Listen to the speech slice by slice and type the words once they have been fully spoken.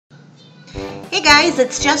Hey guys,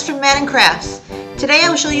 it's Jess from Madden Crafts. Today I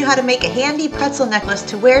will show you how to make a handy pretzel necklace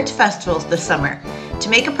to wear to festivals this summer. To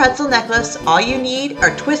make a pretzel necklace, all you need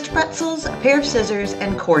are twist pretzels, a pair of scissors,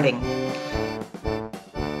 and cording.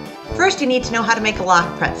 First you need to know how to make a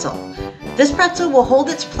lock pretzel. This pretzel will hold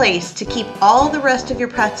its place to keep all the rest of your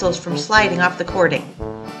pretzels from sliding off the cording.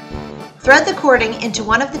 Thread the cording into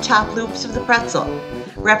one of the top loops of the pretzel.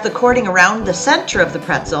 Wrap the cording around the center of the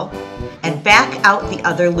pretzel and back out the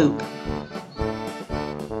other loop.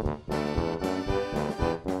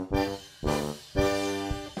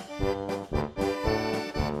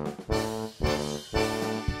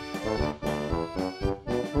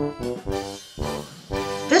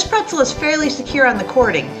 This pretzel is fairly secure on the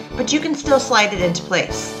cording, but you can still slide it into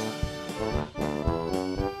place.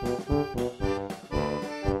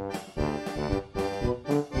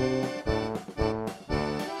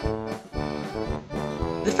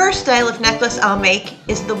 The first style of necklace I'll make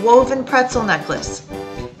is the woven pretzel necklace.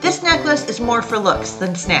 This necklace is more for looks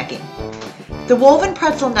than snacking. The woven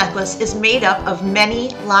pretzel necklace is made up of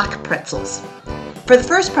many lock pretzels. For the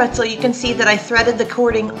first pretzel, you can see that I threaded the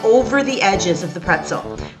cording over the edges of the pretzel.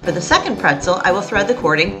 For the second pretzel, I will thread the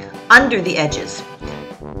cording under the edges.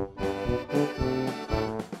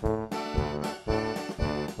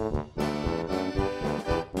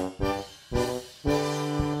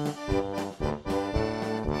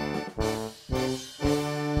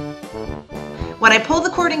 When I pull the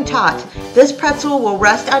cording taut, this pretzel will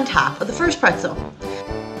rest on top of the first pretzel.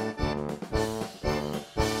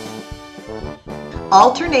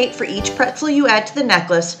 Alternate for each pretzel you add to the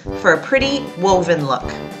necklace for a pretty woven look.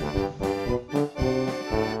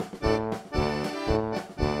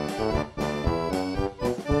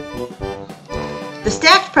 The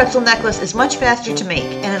stacked pretzel necklace is much faster to make,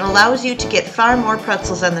 and it allows you to get far more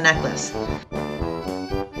pretzels on the necklace.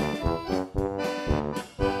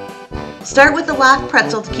 Start with the lock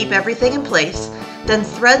pretzel to keep everything in place, then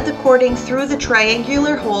thread the cording through the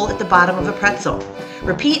triangular hole at the bottom of a pretzel.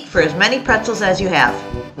 Repeat for as many pretzels as you have.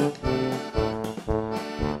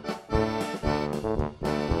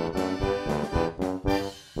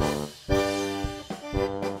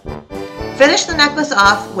 Finish the necklace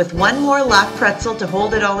off with one more lock pretzel to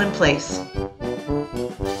hold it all in place.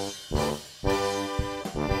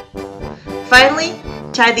 Finally,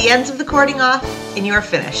 tie the ends of the cording off and you are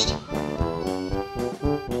finished.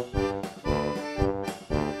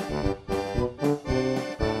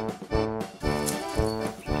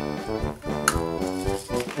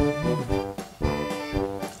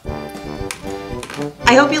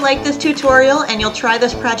 I hope you liked this tutorial and you'll try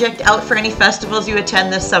this project out for any festivals you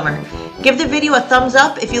attend this summer. Give the video a thumbs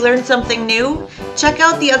up if you learned something new. Check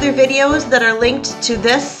out the other videos that are linked to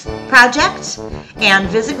this project and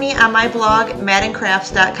visit me on my blog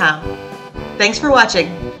maddencrafts.com. Thanks for watching.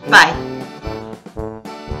 Bye.